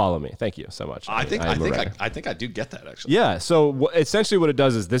 Follow me. Thank you so much. I think I do get that, actually. Yeah. So essentially what it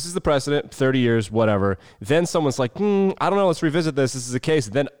does is this is the precedent, 30 years, whatever. Then someone's like, I don't know, let's revisit this. This is the case.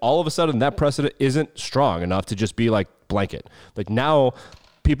 Then all of a sudden that precedent isn't strong enough to just be like blanket. Like, now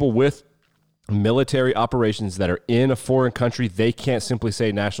people with military operations that are in a foreign country, they can't simply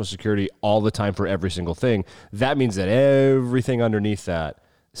say national security all the time for every single thing. That means that everything underneath that,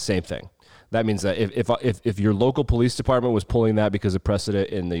 same thing. That means that if your local police department was pulling that because of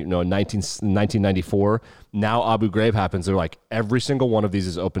precedent in the 1994, now Abu Ghraib happens. They're like, every single one of these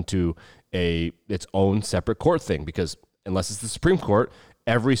is open to its own separate court thing, because unless it's the Supreme Court,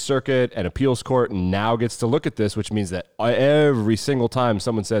 every circuit and appeals court now gets to look at this, which means that every single time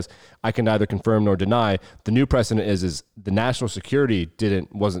someone says, I can neither confirm nor deny, the new precedent is the national security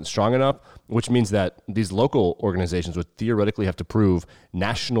wasn't strong enough, which means that these local organizations would theoretically have to prove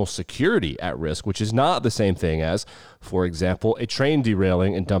national security at risk, which is not the same thing as, for example, a train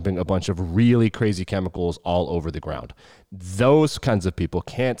derailing and dumping a bunch of really crazy chemicals all over the ground. Those kinds of people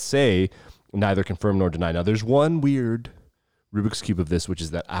can't say neither confirm nor deny. Now, there's one weird Rubik's Cube of this, which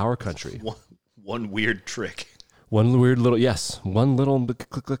is that our country... One weird trick. One little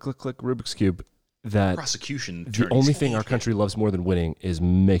click, Rubik's Cube. That prosecution. The only thing our country loves more than winning is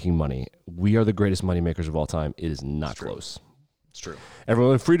making money. We are the greatest money makers of all time. It is not close. It's true.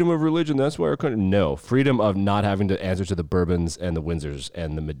 Everyone, freedom of religion, that's why our country... No, freedom of not having to answer to the Bourbons and the Windsors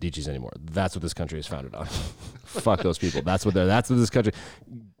and the Medicis anymore. That's what this country is founded on. Fuck those people. That's what this country...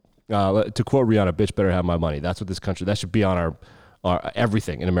 to quote Rihanna, bitch better have my money. That's what this country, that should be on our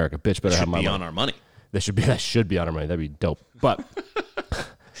everything in America. Bitch better have my money. That should be on our money. That should be on our money. That'd be dope. But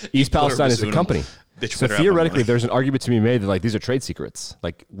East Palestine is a company. So theoretically, there's an argument to be made that like these are trade secrets.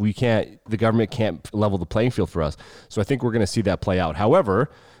 Like the government can't level the playing field for us. So I think we're going to see that play out. However,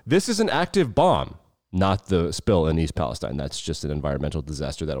 this is an active bomb, not the spill in East Palestine. That's just an environmental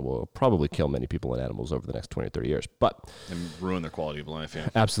disaster that will probably kill many people and animals over the next 20 or 30 years. And ruin their quality of life, yeah.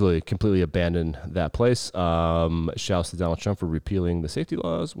 Absolutely. Completely abandon that place. Shouts to Donald Trump for repealing the safety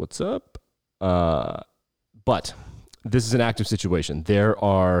laws. What's up? But this is an active situation. There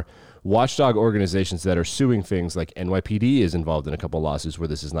are watchdog organizations that are suing things like NYPD is involved in a couple of lawsuits where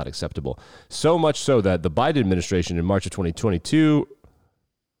this is not acceptable. So much so that the Biden administration in March of 2022...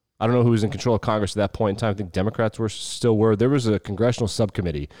 I don't know who was in control of Congress at that point in time. I think Democrats were. There was a congressional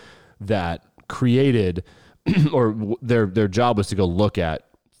subcommittee that created, or their job was to go look at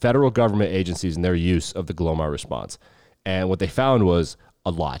federal government agencies and their use of the Glomar response. And what they found was a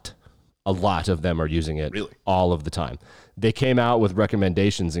lot of them are using it all of the time. They came out with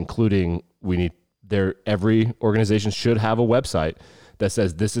recommendations, including every organization should have a website that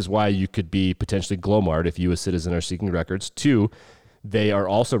says this is why you could be potentially Glomar'd if you, a citizen, are seeking records. 2, they are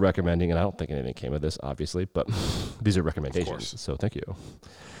also recommending, and I don't think anything came of this, obviously, but these are recommendations. So thank you.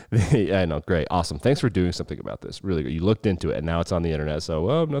 I know. Great. Awesome. Thanks for doing something about this. Really good. You looked into it, and now it's on the internet,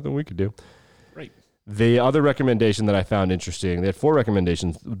 so nothing we could do. Right. The other recommendation that I found interesting, they had 4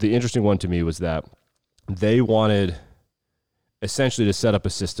 recommendations. The interesting one to me was that they wanted essentially to set up a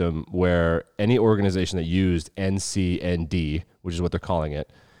system where any organization that used NCND, which is what they're calling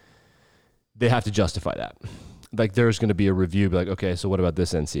it, they have to justify that. Like, there's going to be a review, be like, okay, so what about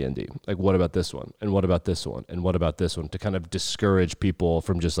this NCND? Like, what about this one? And what about this one? And what about this one? To kind of discourage people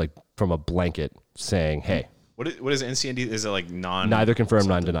from just like, from a blanket saying, hey. What is NCND? Is it like neither confirm,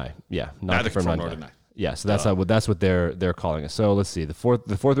 nor deny? Yeah, neither confirm nor deny. Yeah, so that's what they're calling it. So let's see. The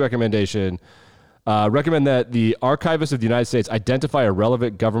fourth recommendation. Recommend that the Archivist of the United States identify a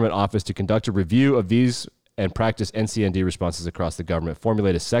relevant government office to conduct a review of these and practice NCND responses across the government.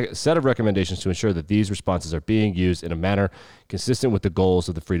 Formulate a set of recommendations to ensure that these responses are being used in a manner consistent with the goals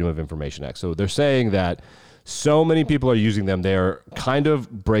of the Freedom of Information Act. So they're saying that so many people are using them, they're kind of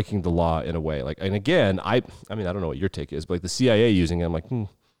breaking the law in a way. Like, and again, I mean, I don't know what your take is, but like the CIA using it, I'm like,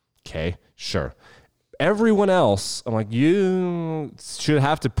 okay, sure. Everyone else, I'm like, you should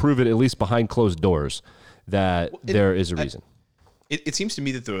have to prove it at least behind closed doors that there is a reason. It seems to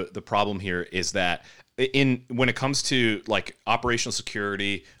me that the problem here is that when it comes to like operational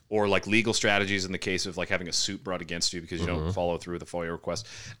security or like legal strategies in the case of like having a suit brought against you because you don't follow through with a FOIA request,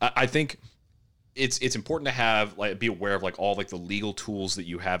 I think it's important to have be aware of like all like the legal tools that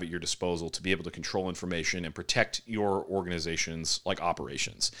you have at your disposal to be able to control information and protect your organization's like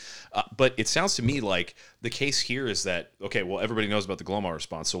operations. But it sounds to me like the case here is that, okay, well, everybody knows about the Glomar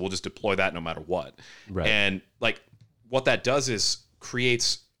response, so we'll just deploy that no matter what. Right. And like what that does is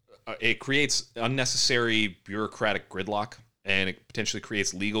creates unnecessary bureaucratic gridlock, and it potentially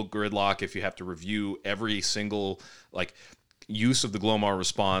creates legal gridlock if you have to review every single like use of the Glomar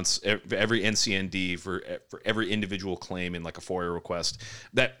response, every NCND for every individual claim in like a FOIA request.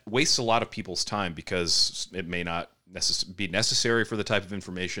 That wastes a lot of people's time because it may not be necessary for the type of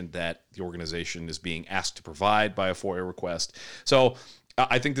information that the organization is being asked to provide by a FOIA request. So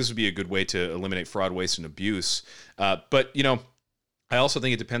I think this would be a good way to eliminate fraud, waste, and abuse. But, you know, I also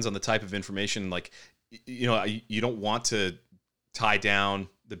think it depends on the type of information. Like, you know, you don't want to tie down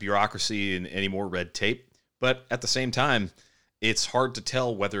the bureaucracy in any more red tape. But at the same time, it's hard to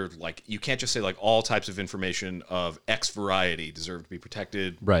tell whether, like, you can't just say, like, all types of information of X variety deserve to be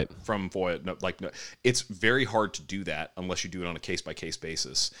protected from FOIA. No, like, no, it's very hard to do that unless you do it on a case-by-case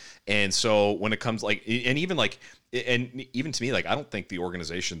basis. And so when it comes, like, and even to me, like, I don't think the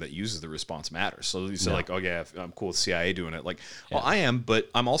organization that uses the response matters. So you say, like, oh, yeah, I'm cool with CIA doing it. Like, well, I am, but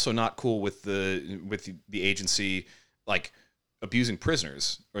I'm also not cool with the agency, like, abusing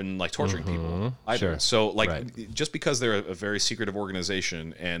prisoners and like torturing people either. Sure. So like just because they're a very secretive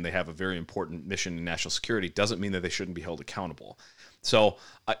organization and they have a very important mission in national security doesn't mean that they shouldn't be held accountable. So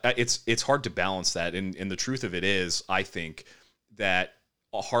it's hard to balance that. And the truth of it is, I think that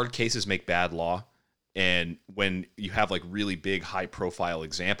hard cases make bad law. And when you have like really big, high profile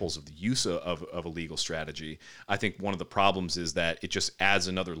examples of the use of a legal strategy, I think one of the problems is that it just adds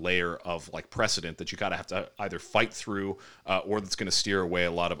another layer of like precedent that you gotta have to either fight through or that's going to steer away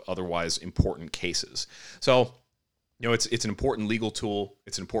a lot of otherwise important cases. So, you know, it's an important legal tool.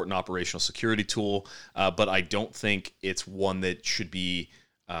 It's an important operational security tool, but I don't think it's one that should be,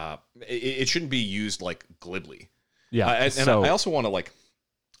 it shouldn't be used like glibly. Yeah. I also want to like,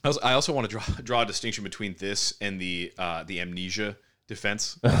 I also want to draw a distinction between this and the amnesia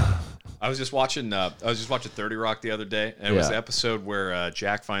defense. I was just watching 30 Rock the other day, and it was the episode where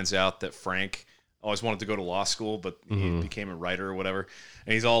Jack finds out that Frank always wanted to go to law school, but he became a writer or whatever.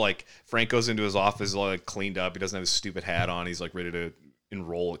 And he's all like, Frank goes into his office, all like cleaned up. He doesn't have his stupid hat on. He's like ready to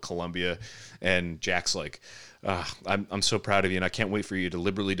enroll at Columbia, and Jack's like, I'm so proud of you, and I can't wait for you to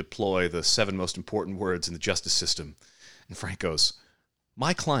liberally deploy the 7 most important words in the justice system. And Frank goes,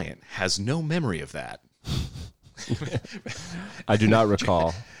 my client has no memory of that. I do not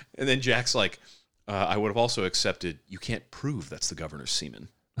recall. And then Jack's like, I would have also accepted, you can't prove that's the governor's semen.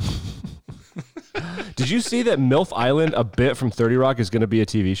 Did you see that MILF Island, a bit from 30 Rock, is going to be a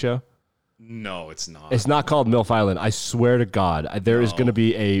TV show? No, it's not. It's not called MILF Island. I swear to God. There is going to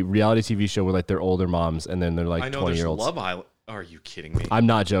be a reality TV show where like they're older moms and then they're like 20-year-olds. Love Island. Are you kidding me? I'm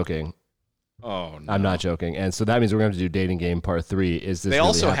not joking. Oh, no. I'm not joking. And so that means we're going to have to do Dating Game Part 3. Is this They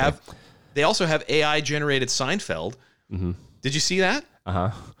also have AI generated Seinfeld. Mm-hmm. Did you see that?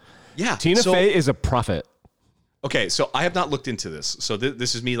 Uh-huh. Yeah. Tina Fey is a prophet. Okay, so I have not looked into this. So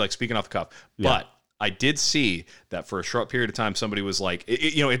this is me like speaking off the cuff. Yeah. But I did see that for a short period of time, somebody was like,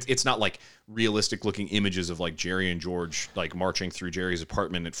 it's not like realistic looking images of like Jerry and George like marching through Jerry's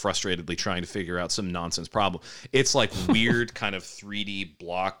apartment and frustratedly trying to figure out some nonsense problem. It's like weird kind of 3D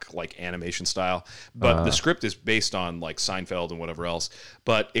block like animation style. But the script is based on like Seinfeld and whatever else.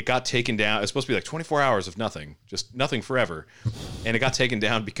 But it got taken down. It's supposed to be like 24 hours of nothing, just nothing forever. And it got taken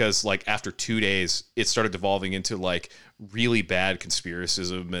down because like after 2 days, it started devolving into like really bad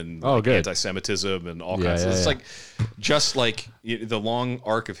conspiracism and like anti-Semitism and all kinds of. It's like just like the long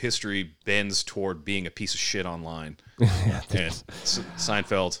arc of history bends toward being a piece of shit online. And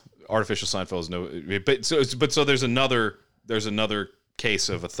Seinfeld, artificial Seinfeld is no. But so there's another case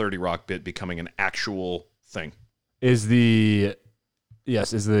of a 30 Rock bit becoming an actual thing. Is the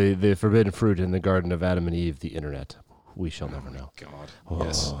forbidden fruit in the Garden of Adam and Eve the internet? We shall never know. God. Oh.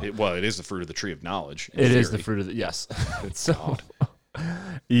 Yes. It is the fruit of the tree of knowledge. It is the fruit of the, yes. So,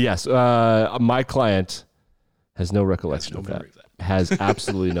 yes. My client has no recollection of that. Has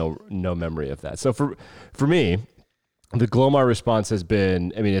absolutely no memory of that. So for me, the Glomar response has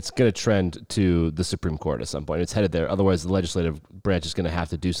been, I mean, it's going to trend to the Supreme Court at some point. It's headed there. Otherwise, the legislative branch is going to have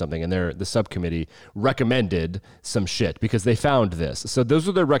to do something. And the subcommittee recommended some shit because they found this. So those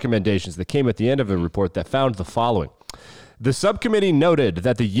are their recommendations that came at the end of a report that found the following. The subcommittee noted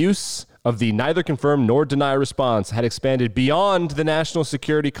that the use of the neither confirm nor deny response had expanded beyond the national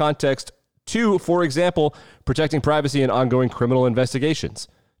security context to, for example, protecting privacy in ongoing criminal investigations.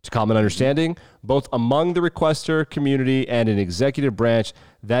 To common understanding, both among the requester community and in executive branch,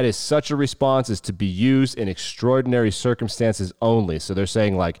 that is such a response is to be used in extraordinary circumstances only. So they're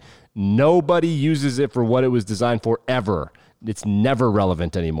saying like nobody uses it for what it was designed for ever. It's never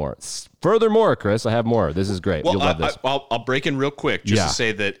relevant anymore. Furthermore, Chris, I have more. This is great. Well, you'll love this. I'll break in real quick just to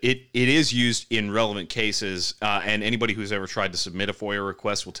say that it is used in relevant cases, and anybody who's ever tried to submit a FOIA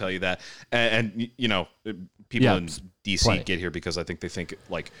request will tell you that. And you know, people in DC get here because I think they think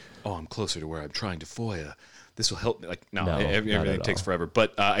like, oh, I'm closer to where I'm trying to FOIA. This will help. Like, no everything takes forever.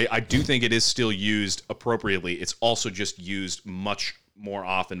 But I do think it is still used appropriately. It's also just used much more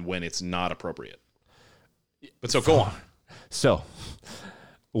often when it's not appropriate. But so go on. So,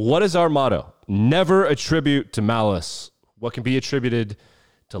 what is our motto? Never attribute to malice what can be attributed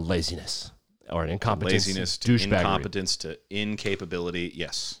to laziness or an incompetence. Laziness to incompetence to incapability,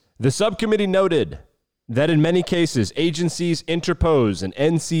 yes. The subcommittee noted that in many cases, agencies interpose an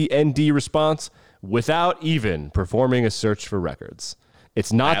NCND response without even performing a search for records.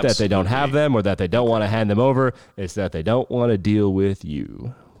 It's not that they don't have them or that they don't want to hand them over. It's that they don't want to deal with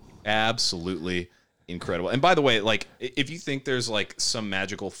you. Absolutely. Incredible. And by the way, like if you think there's like some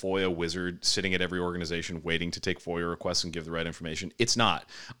magical FOIA wizard sitting at every organization waiting to take FOIA requests and give the right information, it's not.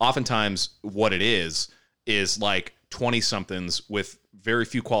 Oftentimes what it is like 20-somethings with very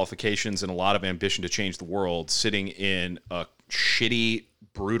few qualifications and a lot of ambition to change the world sitting in a shitty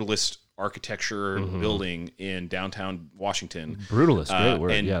brutalist architecture building in downtown Washington. Brutalist, great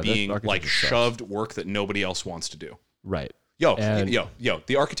word. And being like shoved work that nobody else wants to do. Right. Yo,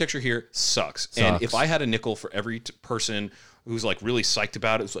 the architecture here sucks. And if I had a nickel for every person who's like really psyched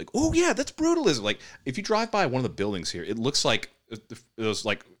about it, it's like, oh yeah, that's brutalism. Like if you drive by one of the buildings here, it looks like those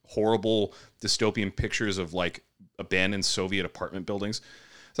like horrible dystopian pictures of like abandoned Soviet apartment buildings.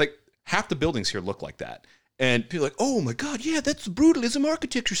 It's like half the buildings here look like that. And people are like, oh my God, yeah, that's brutalism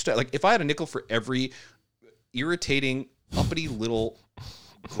architecture style. Like if I had a nickel for every irritating, uppity little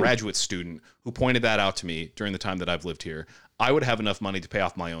graduate student who pointed that out to me during the time that I've lived here, I would have enough money to pay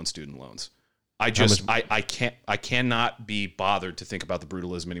off my own student loans. I cannot be bothered to think about the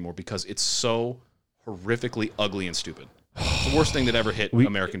brutalism anymore because it's so horrifically ugly and stupid. It's the worst thing that ever hit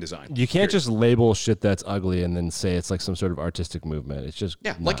American design. You can't just label shit that's ugly and then say it's like some sort of artistic movement. It's just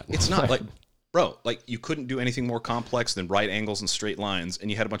like it's not like, bro, like you couldn't do anything more complex than right angles and straight lines,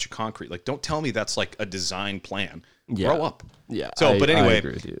 and you had a bunch of concrete. Like, don't tell me that's like a design plan. Grow up. Yeah. So, but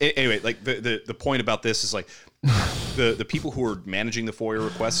anyway, like the point about this is like the people who are managing the FOIA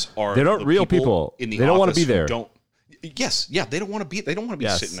requests are they're not real people in the they don't want to be there. They don't want to be. They don't want to be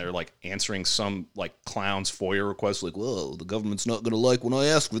sitting there like answering some like clown's FOIA request. Like, well, the government's not going to like when I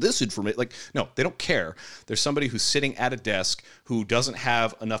ask for this information. Like, no, they don't care. There's somebody who's sitting at a desk who doesn't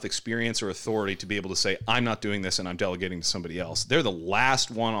have enough experience or authority to be able to say, I'm not doing this and I'm delegating to somebody else. They're the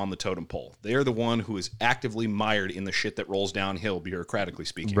last one on the totem pole. They're the one who is actively mired in the shit that rolls downhill, bureaucratically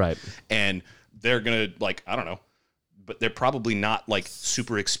speaking. Right. And they're going to like, I don't know, but they're probably not like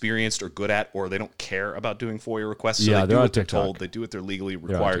super experienced or good at, or they don't care about doing FOIA requests. So they do what they're told. They do what they're legally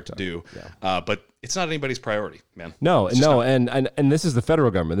required to do. Yeah. But it's not anybody's priority, man. No. And this is the federal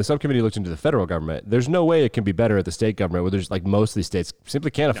government. The subcommittee looked into the federal government. There's no way it can be better at the state government where there's like most of these states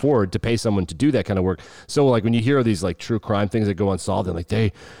simply can't afford to pay someone to do that kind of work. So like when you hear these like true crime things that go unsolved and like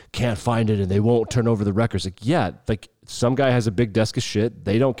they can't find it and they won't turn over the records. Like, yeah, like some guy has a big desk of shit.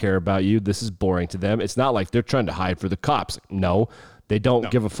 They don't care about you. This is boring to them. It's not like they're trying to hide for the cops. No, they don't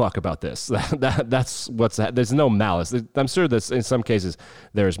give a fuck about this. That's what's that. There's no malice. I'm sure that in some cases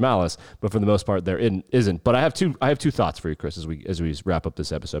there is malice, but for the most part there isn't. But I have two thoughts for you, Chris, as we wrap up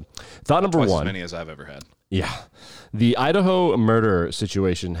this episode. Thought number one. As many as I've ever had. Yeah. The Idaho murder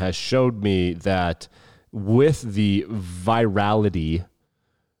situation has showed me that with the virility,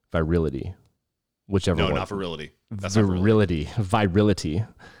 whichever one. No, not virility. That's virility.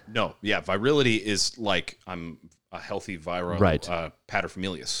 No, yeah, virility is like I'm a healthy viral Right.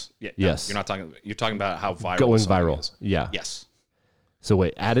 paterfamilias. Yeah, Yes. You're talking about how viral Going something viral. is. Yeah. Yes. So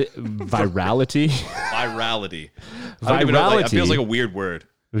wait, add it virality. Virality. I don't even know, like, it feels like a weird word.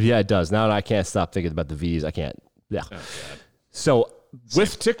 Yeah, it does. Now I can't stop thinking about the V's. I can't. Yeah. Oh, God. So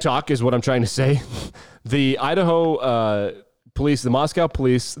with TikTok is what I'm trying to say. The Idaho police, the Moscow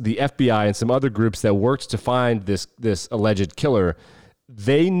police, the FBI, and some other groups that worked to find this alleged killer,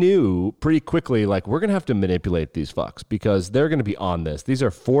 they knew pretty quickly, like, we're going to have to manipulate these fucks because they're going to be on this. These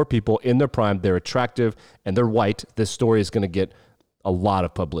are 4 people in their prime. They're attractive and they're white. This story is going to get a lot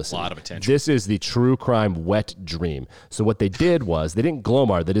of publicity. A lot of attention. This is the true crime wet dream. So what they did was they didn't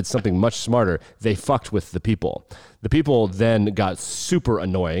glomar. They did something much smarter. They fucked with the people. The people then got super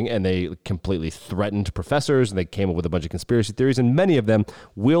annoying and they completely threatened professors and they came up with a bunch of conspiracy theories, and many of them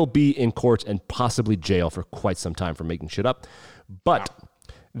will be in court and possibly jail for quite some time for making shit up. But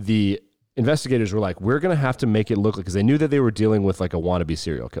the investigators were like, we're going to have to make it look like, because they knew that they were dealing with like a wannabe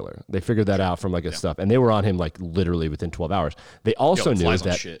serial killer. They figured that out from like a stuff, and they were on him like literally within 12 hours. They also knew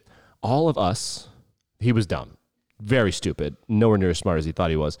that all of us, he was dumb, very stupid, nowhere near as smart as he thought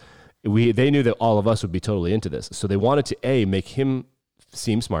he was. They knew that all of us would be totally into this. So they wanted to make him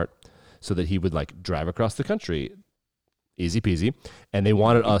seem smart so that he would like drive across the country. Easy peasy. And they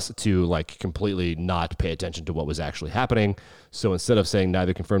wanted us to like completely not pay attention to what was actually happening. So instead of saying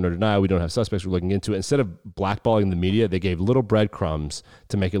neither confirmed nor denied, we don't have suspects, we're looking into it, instead of blackballing the media, they gave little breadcrumbs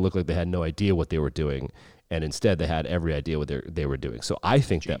to make it look like they had no idea what they were doing. And instead they had every idea what they were doing. So I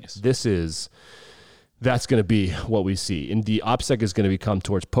think Genius. that that's going to be what we see. And the OPSEC is going to become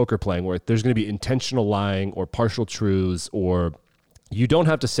towards poker playing, where there's going to be intentional lying or partial truths, or you don't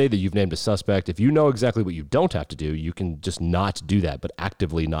have to say that you've named a suspect. If you know exactly what you don't have to do, you can just not do that, but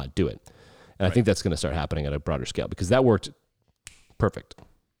actively not do it. And I think that's going to start happening at a broader scale because that worked perfect.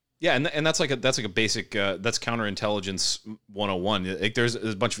 Yeah, and that's like a basic that's counterintelligence 101. Like there's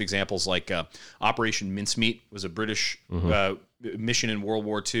a bunch of examples like Operation Mincemeat was a British mission in World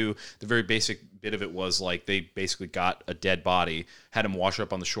War II. The very basic bit of it was like they basically got a dead body, had him wash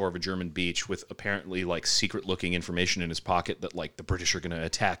up on the shore of a German beach with apparently like secret looking information in his pocket that like the British are going to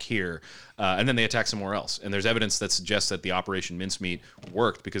attack here, and then they attack somewhere else. And there's evidence that suggests that the Operation Mincemeat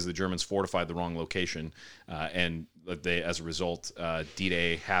worked because the Germans fortified the wrong location, and they, as a result,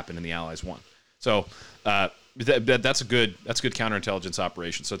 D-Day happened and the Allies won. So that's a good counterintelligence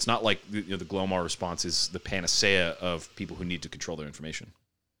operation. So it's not like the Glomar response is the panacea of people who need to control their information.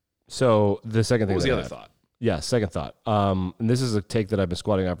 So the second thing, what was the other thought? Yeah, second thought. And this is a take that I've been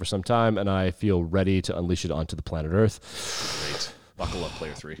squatting on for some time, and I feel ready to unleash it onto the planet Earth. Great. Buckle up,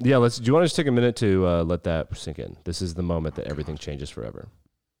 player 3. Yeah, do you want to just take a minute to let that sink in? This is the moment that everything changes forever.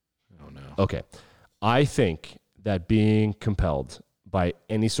 Oh, no. Okay. I think that being compelled by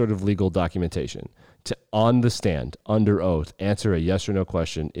any sort of legal documentation to, on the stand, under oath, answer a yes or no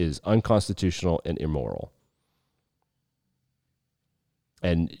question is unconstitutional and immoral.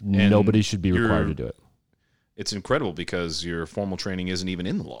 And nobody should be required to do it. It's incredible because your formal training isn't even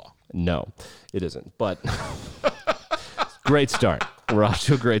in the law. No, it isn't. But great start. We're off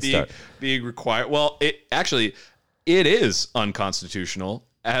to a great start. Being required. Well, it is unconstitutional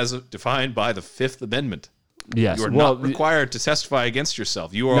as defined by the Fifth Amendment. Yes. You are not required to testify against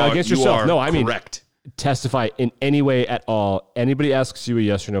yourself. You are against yourself. No, I mean correct. Testify in any way at all. Anybody asks you a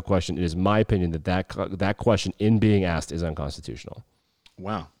yes or no question, it is my opinion that question in being asked is unconstitutional.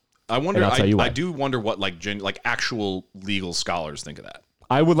 Wow. I wonder. I do wonder what like actual legal scholars think of that.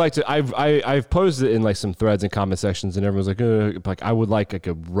 I would like to. I've posed it in like some threads and comment sections, and everyone's like I would like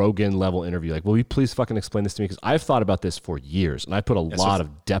a Rogan level interview. Like, will you please fucking explain this to me? Because I've thought about this for years, and I put a lot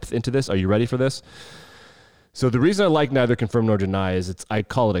of depth into this. Are you ready for this? So the reason I like neither confirm nor deny is I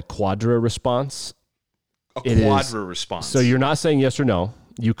call it a quadra response. Response. So you're not saying yes or no.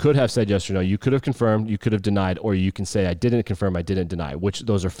 You could have said yes or no. You could have confirmed, you could have denied, or you can say I didn't confirm, I didn't deny.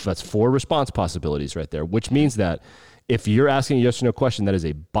 That's 4 response possibilities right there, which means that if you're asking a yes or no question, that is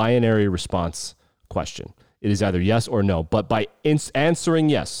a binary response question. It is either yes or no. But by answering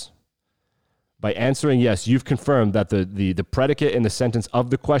yes, you've confirmed that the predicate in the sentence of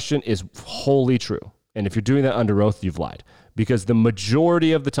the question is wholly true. And if you're doing that under oath, you've lied. Because the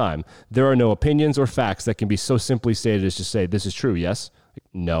majority of the time, there are no opinions or facts that can be so simply stated as to say, this is true, yes?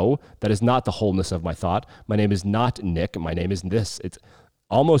 No, that is not the wholeness of my thought. My name is not Nick. My name is this. It's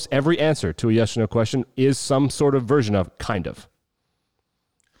almost every answer to a yes or no question is some sort of version of kind of.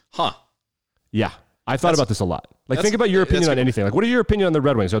 Huh. Yeah. I thought about this a lot. Like, think about your opinion on anything. Like, what are your opinion on the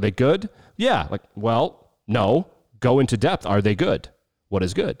Red Wings? Are they good? Yeah. Like, well, no. Go into depth. Are they good? What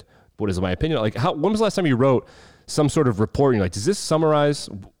is good? What is my opinion? Like, when was the last time you wrote some sort of report and you're like, does this summarize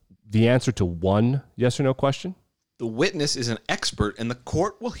the answer to one yes or no question? The witness is an expert, and the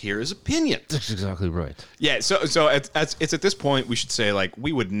court will hear his opinion. That's exactly right. Yeah, so it's at this point we should say, like,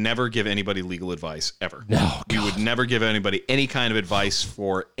 we would never give anybody legal advice ever. No, we would never give anybody any kind of advice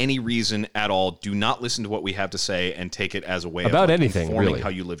for any reason at all. Do not listen to what we have to say and take it as a way about of anything, informing really. how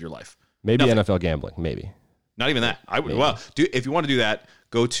you live your life. Maybe Nothing. NFL gambling, maybe. Not even that. I would. Well, if you want to do that,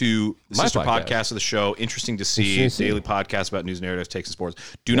 go to the My sister podcast. podcast of the show. Interesting to see. Interesting to see. Daily podcast about news, narratives, takes, and sports.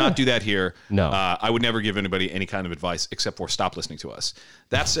 Do not do that here. No. I would never give anybody any kind of advice except for stop listening to us.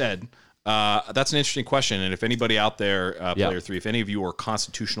 That said, that's an interesting question. And if anybody out there, Player 3, if any of you are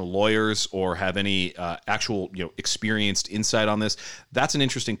constitutional lawyers or have any actual experienced insight on this, that's an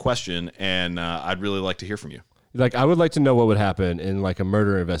interesting question, and I'd really like to hear from you. Like, I would like to know what would happen in like a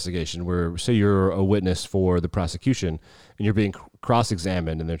murder investigation where, say, you're a witness for the prosecution and you're being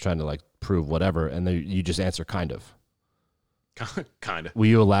cross-examined and they're trying to like prove whatever, and you just answer kind of. Kind of. Will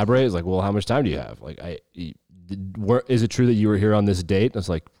you elaborate? It's like, well, how much time do you have? Like, is it true that you were here on this date? And it's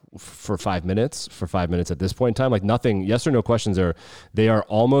like, for 5 minutes. For 5 minutes at this point in time, like nothing. Yes or no questions they are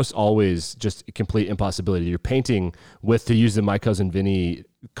almost always just a complete impossibility. You're painting with, to use the My Cousin Vinny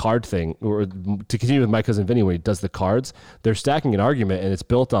card thing, or to continue with My Cousin Vinny when he does the cards, they're stacking an argument and it's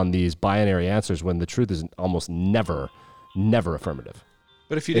built on these binary answers when the truth is almost never affirmative.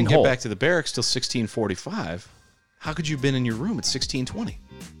 But if you didn't get back to the barracks till 16:45, how could you have been in your room at 16:20?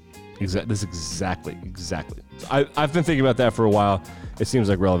 Exactly. So I've been thinking about that for a while. It seems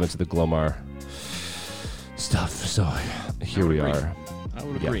like relevant to the Glomar stuff. So here we are. I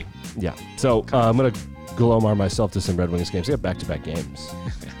would agree. Yeah. So I'm going to Glomar myself to some Red Wings games. They have back-to-back games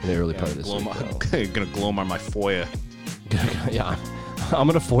in the early part of this week. I'm going to Glomar my FOIA. Yeah. I'm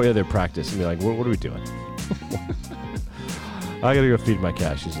going to FOIA their practice and be like, what are we doing? I got to go feed my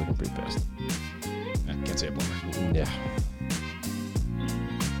cat. She's looking pretty pissed. I can't say I blame her. Yeah.